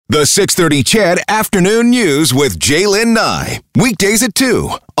The 6:30 CHED Afternoon News with Jaylen Nye. Weekdays at 2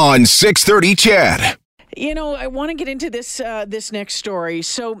 on 6:30 CHED. You know, I want to get into this next story.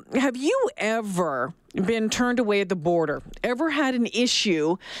 So, have you ever been turned away at the border? Ever had an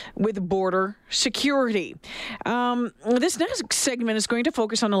issue with border security? This next segment is going to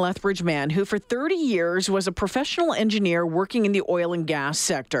focus on a Lethbridge man who for 30 years was a professional engineer working in the oil and gas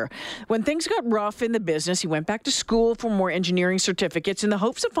sector. When things got rough in the business, he went back to school for more engineering certificates in the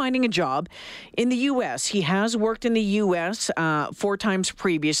hopes of finding a job in the U.S. He has worked in the U.S. 4 times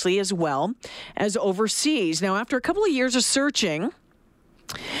previously, as well as overseas. Now, after a couple of years of searching,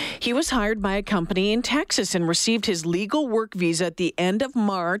 he was hired by a company in Texas and received his legal work visa at the end of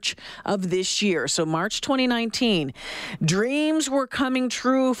March of this year, so March 2019. Dreams were coming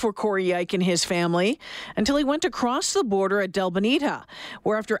true for Corey Ike and his family until he went across the border at Del Bonita,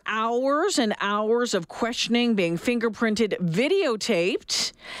 where after hours and hours of questioning, being fingerprinted,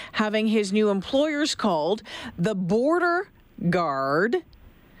 videotaped, having his new employers called, the border guard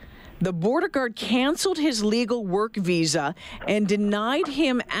canceled his legal work visa and denied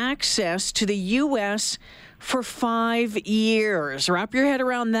him access to the U.S. for 5 years. Wrap your head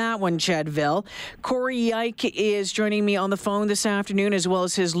around that one, Chedville. Corey Ike is joining me on the phone this afternoon, as well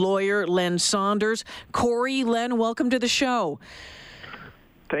as his lawyer, Len Saunders. Corey, Len, welcome to the show.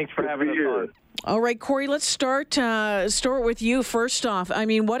 Thanks for having us on. All right, Corey, let's start with you first off. I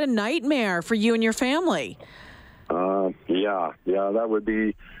mean, what a nightmare for you and your family. Yeah, that would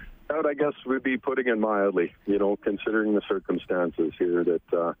be... That, I guess, would be putting it mildly, considering the circumstances here that,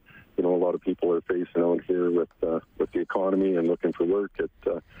 a lot of people are facing out here with the economy and looking for work. It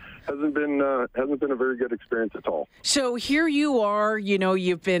hasn't been a very good experience at all. So here you are,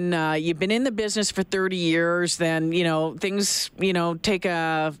 you've been in the business for 30 years, then, things, take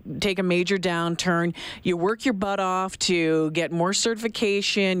a major downturn. You work your butt off to get more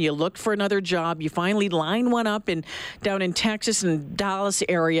certification. You look for another job. You finally line one up down in Texas and Dallas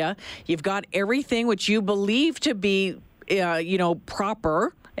area. You've got everything which you believe to be,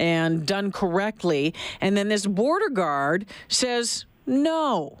 proper and done correctly. And then this border guard says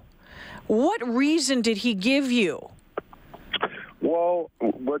no. What reason did he give you? Well,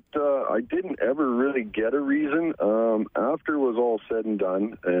 I didn't ever really get a reason. After it was all said and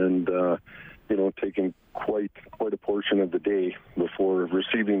done, and taking quite a portion of the day before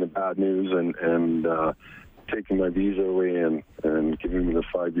receiving the bad news and taking my visa away and giving me the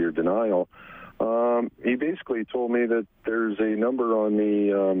 5-year denial, he basically told me that there's a number on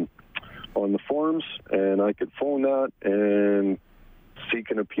the forms, and I could phone that and seek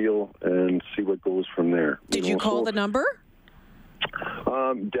an appeal and see what goes from there. Did you call the number?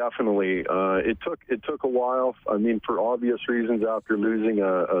 Definitely. It took a while. I mean, for obvious reasons, after losing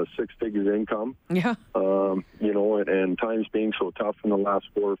a 6-figure income. Yeah. And times being so tough in the last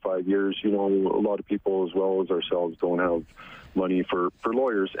 4 or 5 years, a lot of people as well as ourselves don't have money for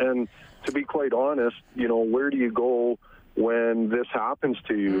lawyers. And to be quite honest, where do you go when this happens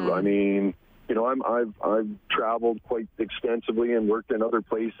to you? I mean, I've traveled quite extensively and worked in other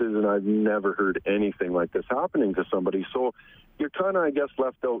places, and I've never heard anything like this happening to somebody. So you're kind of, I guess,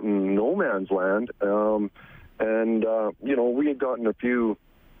 left out in no man's land. We had gotten a few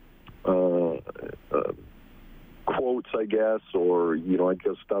quotes, I guess, or, I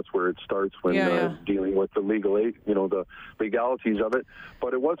guess that's where it starts when dealing with the the legalities of it.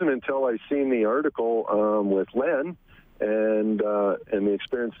 But it wasn't until I seen the article with Len and the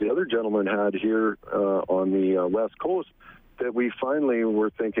experience the other gentleman had here on the West Coast that we finally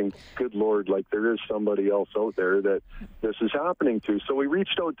were thinking, good Lord, like there is somebody else out there that this is happening to. So we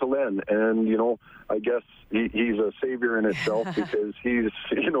reached out to Len, and, I guess he's a savior in itself because he's,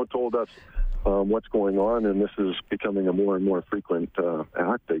 told us what's going on, and this is becoming a more and more frequent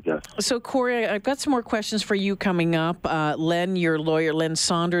act, I guess. So, Corey, I've got some more questions for you coming up. Len, your lawyer, Len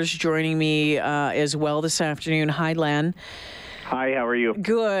Saunders, joining me as well this afternoon. Hi, Len. Hi, how are you?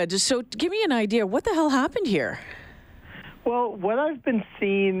 Good. So give me an idea. What the hell happened here? Well, what I've been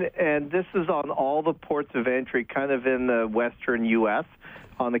seeing, and this is on all the ports of entry kind of in the western U.S.,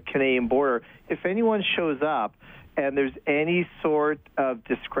 on the Canadian border, if anyone shows up and there's any sort of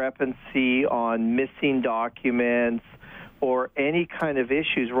discrepancy on missing documents or any kind of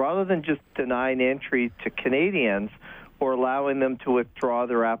issues, rather than just denying entry to Canadians or allowing them to withdraw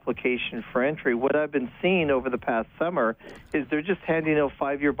their application for entry, what I've been seeing over the past summer is they're just handing out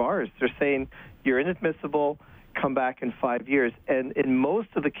 5-year bars. They're saying, you're inadmissible, come back in 5 years. And in most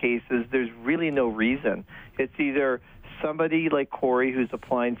of the cases, there's really no reason. It's either somebody like Corey who's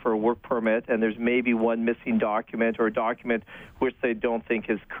applying for a work permit and there's maybe one missing document or a document which they don't think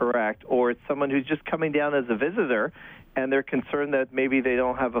is correct, or it's someone who's just coming down as a visitor and they're concerned that maybe they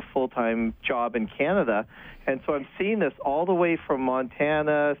don't have a full-time job in Canada. And so I'm seeing this all the way from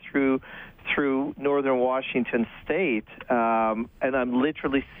Montana through northern Washington State, and I'm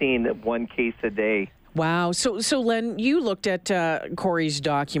literally seeing one case a day. Wow. So Len, you looked at Corey's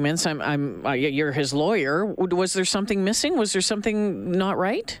documents. You're his lawyer. Was there something missing? Was there something not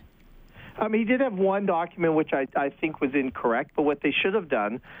right? He did have one document which I think was incorrect, but what they should have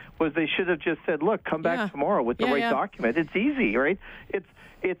done was they should have just said, look, come back tomorrow with the right document. It's easy, right?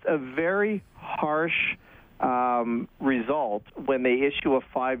 It's a very harsh result when they issue a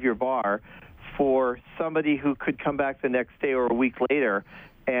 5-year bar for somebody who could come back the next day or a week later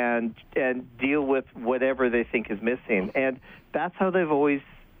and deal with whatever they think is missing. And that's how they've always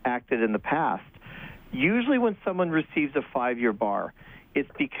acted in the past. Usually when someone receives a 5-year bar, it's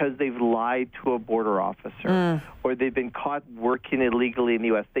because they've lied to a border officer or they've been caught working illegally in the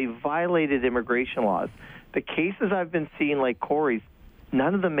U.S. They violated immigration laws. The cases I've been seeing, like Corey's,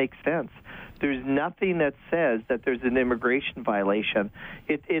 none of them make sense. There's nothing that says that there's an immigration violation.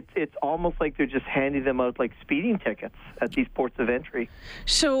 It's almost like they're just handing them out like speeding tickets at these ports of entry.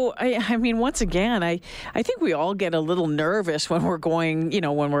 So, I mean, once again, I think we all get a little nervous when we're going,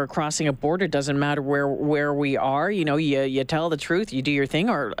 when we're crossing a border. It doesn't matter where we are. You tell the truth, you do your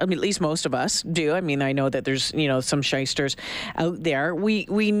thing, or I mean, at least most of us do. I mean, I know that there's, some shysters out there.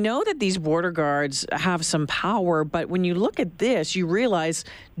 We know that these border guards have some power, but when you look at this, you realize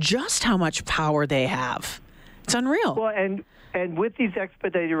just how much power they have. It's unreal. Well, and with these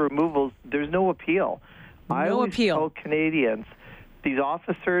expedited removals, there's no appeal. I always tell Canadians, these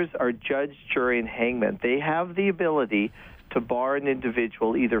officers are judge, jury, and hangman. They have the ability to bar an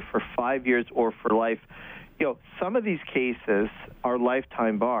individual either for 5 years or for life. Some of these cases are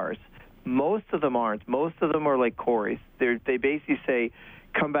lifetime bars. Most of them aren't. Most of them are like Corey's. They basically say,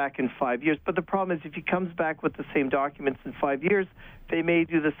 come back in 5 years. But the problem is if he comes back with the same documents in 5 years, they may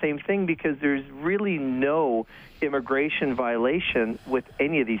do the same thing because there's really no immigration violation with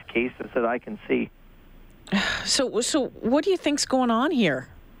any of these cases that I can see. So what do you think's going on here?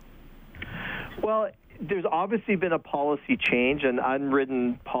 Well, there's obviously been a policy change, an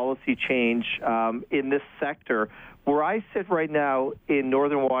unwritten policy change in this sector. Where I sit right now in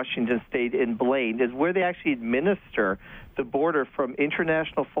northern Washington State in Blaine is where they actually administer the border from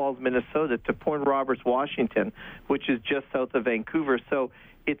International Falls, Minnesota to Point Roberts, Washington, which is just south of Vancouver. So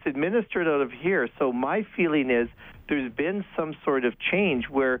it's administered out of here. So my feeling is there's been some sort of change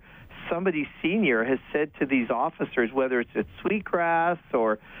where somebody senior has said to these officers, whether it's at Sweetgrass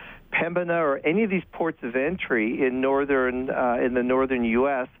or Pembina or any of these ports of entry in the northern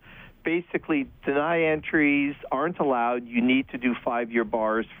U.S., basically deny entries, aren't allowed. You need to do 5-year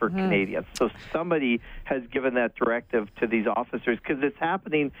bars for Canadians. So somebody has given that directive to these officers because it's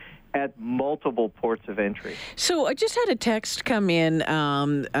happening at multiple ports of entry. So I just had a text come in,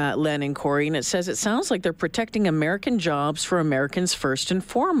 Len and Corey, and it says it sounds like they're protecting American jobs for Americans first and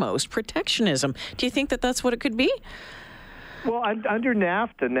foremost. Protectionism. Do you think that that's what it could be? Well, under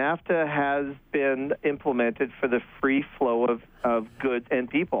NAFTA has been implemented for the free flow of goods and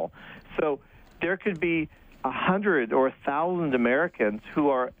people. So there could be 100 or 1,000 Americans who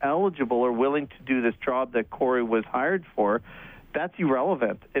are eligible or willing to do this job that Corey was hired for. That's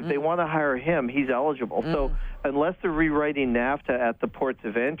irrelevant. If they want to hire him, he's eligible. So unless they're rewriting NAFTA at the ports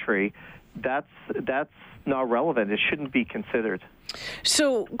of entry, that's not relevant. It shouldn't be considered.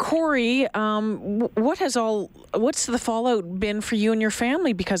 So, Corey, what's the fallout been for you and your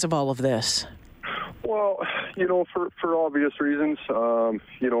family because of all of this? Well, for obvious reasons, a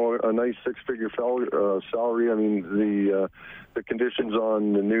nice 6-figure salary. I mean, the conditions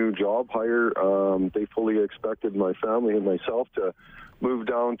on the new job hire, they fully expected my family and myself to move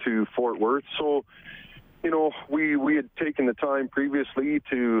down to Fort Worth. So, we had taken the time previously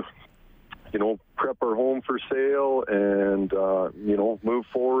to prep our home for sale and, move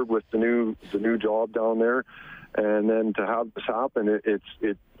forward with the new job down there. And then to have this happen,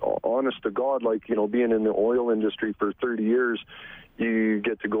 it's honest to God, like, being in the oil industry for 30 years, you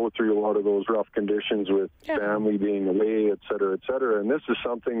get to go through a lot of those rough conditions with family being away, et cetera, et cetera. And this is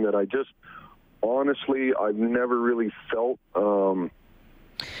something that I just, honestly, I've never really felt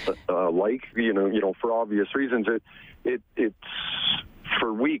like, for obvious reasons. It's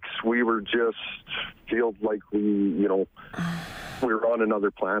for weeks we were just feel like we were on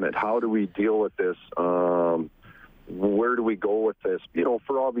another planet. How do we deal with this? Where do we go with this?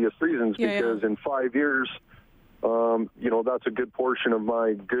 For obvious reasons, because in 5 years, that's a good portion of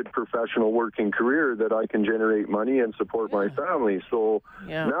my good professional working career that I can generate money and support my family. So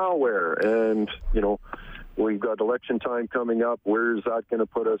now where? And, we've got election time coming up. Where is that going to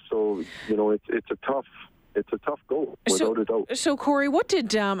put us? So, it's a tough it's a tough go, without a doubt. So, Corey, what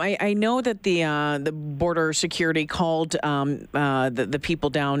did I know that the border security called the people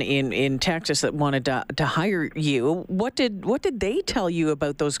down in Texas that wanted to hire you. What did they tell you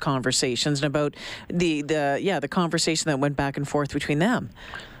about those conversations and about the conversation that went back and forth between them?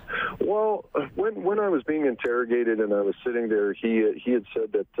 Well, when I was being interrogated and I was sitting there, he had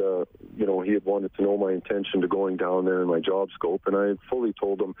said that he had wanted to know my intention to going down there and my job scope, and I had fully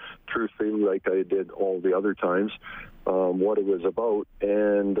told him truthfully, like I did all the other times, what it was about.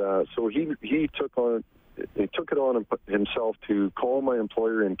 And so he took it on himself to call my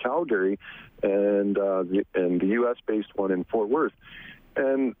employer in Calgary and the U.S.-based one in Fort Worth,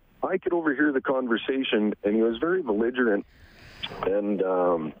 and I could overhear the conversation, and he was very belligerent and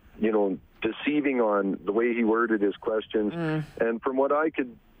deceiving on the way he worded his questions. And from what I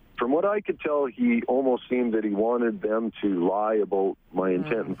could tell, he almost seemed that he wanted them to lie about my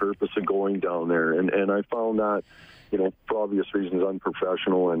intent and purpose of going down there. And I found that, for obvious reasons,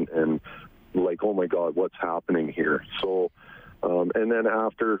 unprofessional and like, oh my God, what's happening here? So, and then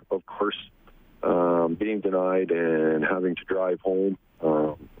after, of course, being denied and having to drive home,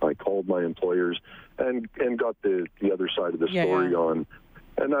 I called my employers and got the other side of the story on.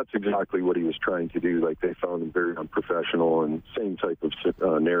 And that's exactly what he was trying to do. Like, they found him very unprofessional, and same type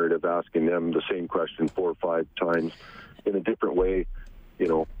of narrative, asking them the same question 4 or 5 times in a different way,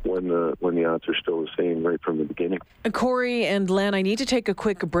 when the answer's still the same right from the beginning. Corey and Len, I need to take a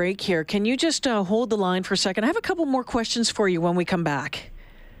quick break here. Can you just hold the line for a second? I have a couple more questions for you when we come back.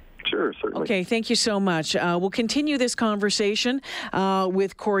 Sure, certainly. Okay, thank you so much. We'll continue this conversation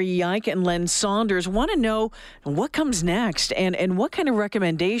with Corey Yike and Len Saunders. Want to know what comes next and what kind of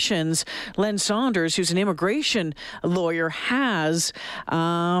recommendations Len Saunders, who's an immigration lawyer, has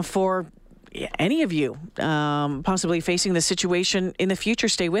for any of you possibly facing this situation in the future.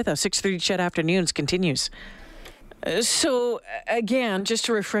 Stay with us. 6:30 CHED Afternoons continues. So, again, just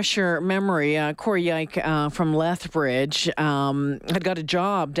to refresh your memory, Corey Yike from Lethbridge had got a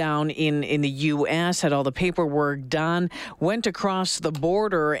job down in the U.S., had all the paperwork done, went across the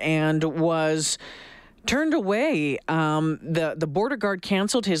border and was turned away. The border guard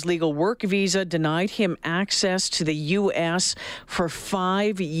canceled his legal work visa, denied him access to the U.S. for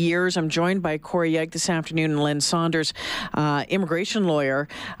 5 years. I'm joined by Corey Yike this afternoon and Len Saunders, immigration lawyer.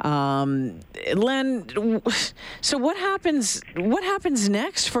 Len, so what happens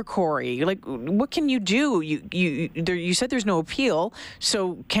next for Corey? Like, what can you do? You said there's no appeal,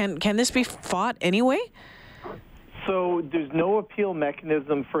 so can this be fought anyway? So there's no appeal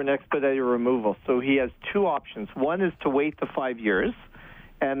mechanism for an expedited removal. So he has 2 options. One is to wait the 5 years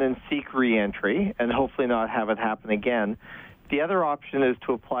and then seek reentry and hopefully not have it happen again. The other option is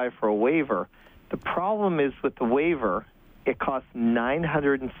to apply for a waiver. The problem is with the waiver, it costs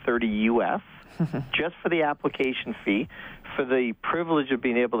 $930 US just for the application fee, for the privilege of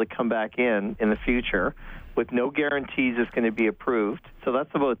being able to come back in the future with no guarantees it's going to be approved. So that's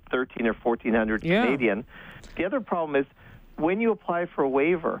about $1,300 or $1,400 Canadian. The other problem is when you apply for a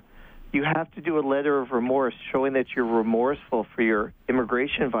waiver, you have to do a letter of remorse showing that you're remorseful for your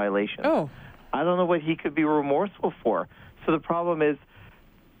immigration violation. Oh. I don't know what he could be remorseful for. So the problem is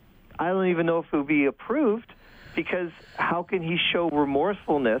I don't even know if it will be approved, because how can he show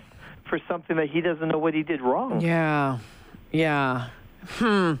remorsefulness for something that he doesn't know what he did wrong? Yeah.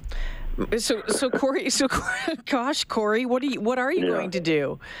 So Corey, gosh, Corey, what are you going to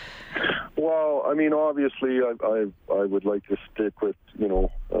do? Well, I mean, obviously, I would like to stick with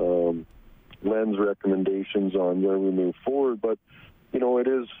Len's recommendations on where we move forward, but it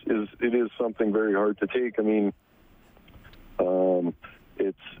is something very hard to take. I mean,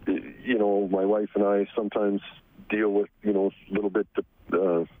 my wife and I sometimes deal with a little bit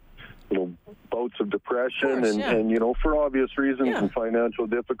bouts of depression, of course, and for obvious reasons and financial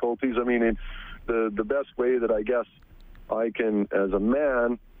difficulties. I mean, the best way that I guess I can, as a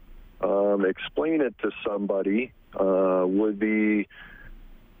man, explain it to somebody would be,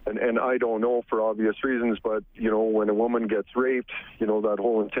 and I don't know for obvious reasons, but when a woman gets raped, that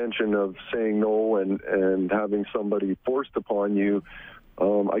whole intention of saying no and having somebody forced upon you,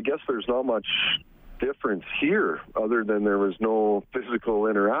 I guess there's not much difference here other than there was no physical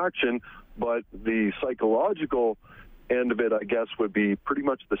interaction, but the psychological end of it, I guess, would be pretty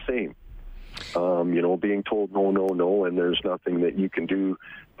much the same. Being told no, and there's nothing that you can do.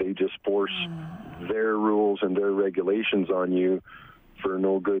 They just force their rules and their regulations on you for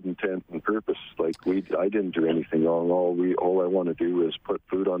no good intent and purpose. Like, I didn't do anything wrong. All I want to do is put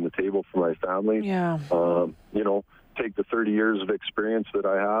food on the table for my family. Yeah. Take the 30 years of experience that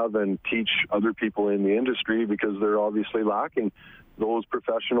I have and teach other people in the industry, because they're obviously lacking those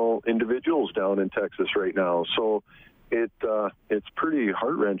professional individuals down in Texas right now. So it's pretty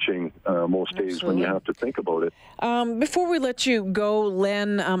heart-wrenching most days when you have to think about it. Before we let you go,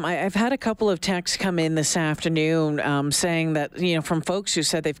 Len, I've had a couple of texts come in this afternoon saying that, from folks who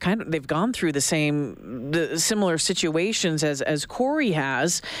said they've gone through the similar situations as Corey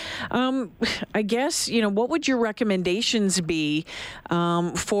has. I guess, what would your recommendations be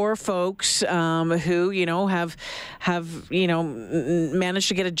for folks who, have managed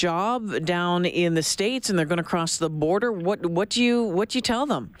to get a job down in the States and they're going to cross the border? What do you tell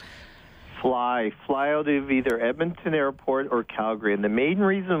them? Fly out of either Edmonton Airport or Calgary. And the main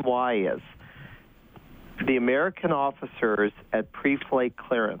reason why is the American officers at pre-flight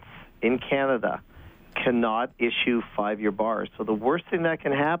clearance in Canada cannot issue 5-year bars. So the worst thing that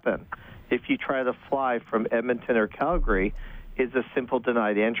can happen if you try to fly from Edmonton or Calgary is a simple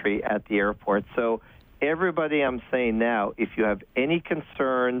denied entry at the airport. So everybody, I'm saying now, if you have any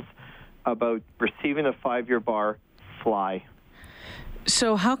concerns about receiving a 5-year bar, fly.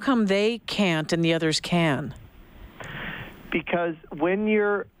 So how come they can't and the others can? Because when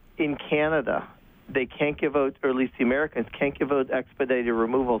you're in Canada, they can't give out, or at least the Americans can't give out expedited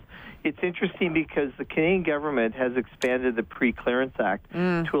removals. It's interesting because the Canadian government has expanded the Pre-Clearance Act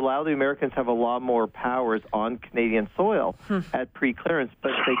to allow the Americans to have a lot more powers on Canadian soil at pre-clearance,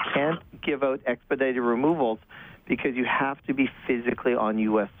 but they can't give out expedited removals because you have to be physically on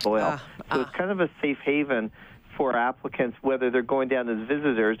U.S. soil. So it's kind of a safe haven for applicants, whether they're going down as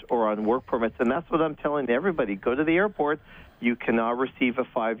visitors or on work permits. And that's what I'm telling everybody. Go to the airport. You cannot receive a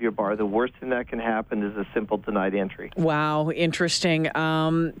 5-year bar. The worst thing that can happen is a simple denied entry. Wow, interesting.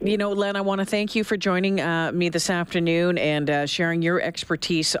 Len, I want to thank you for joining me this afternoon and sharing your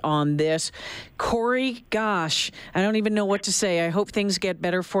expertise on this. Corey, gosh, I don't even know what to say. I hope things get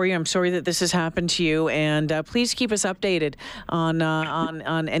better for you. I'm sorry that this has happened to you. And please keep us updated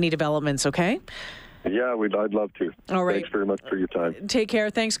on any developments, okay? Yeah, I'd love to. All right. Thanks very much for your time. Take care.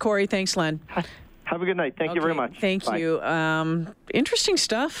 Thanks, Corey. Thanks, Len. Have a good night. Thank you very much. Thank you. Interesting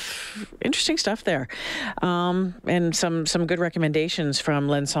stuff there. And some good recommendations from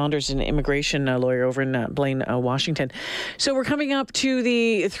Len Saunders, an immigration lawyer over in Blaine, Washington. So we're coming up to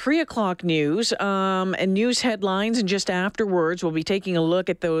the 3 o'clock news and news headlines. And just afterwards, we'll be taking a look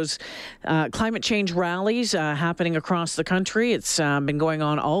at those climate change rallies happening across the country. It's been going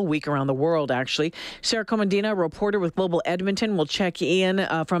on all week around the world, actually. Sarah Comandina, reporter with Global Edmonton, will check in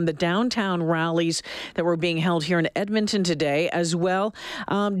from the downtown rallies that were being held here in Edmonton today as well.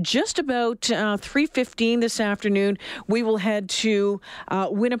 Just about 3:15 this afternoon, we will head to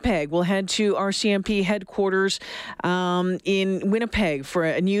Winnipeg. We'll head to RCMP headquarters in Winnipeg for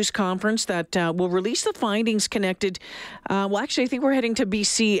a news conference that will release the findings connected. Actually, I think we're heading to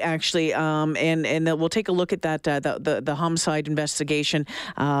BC, actually, and we'll take a look at that the homicide investigation.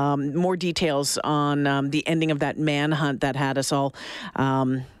 More details on the ending of that manhunt that had us all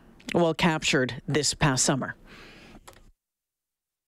captured this past summer.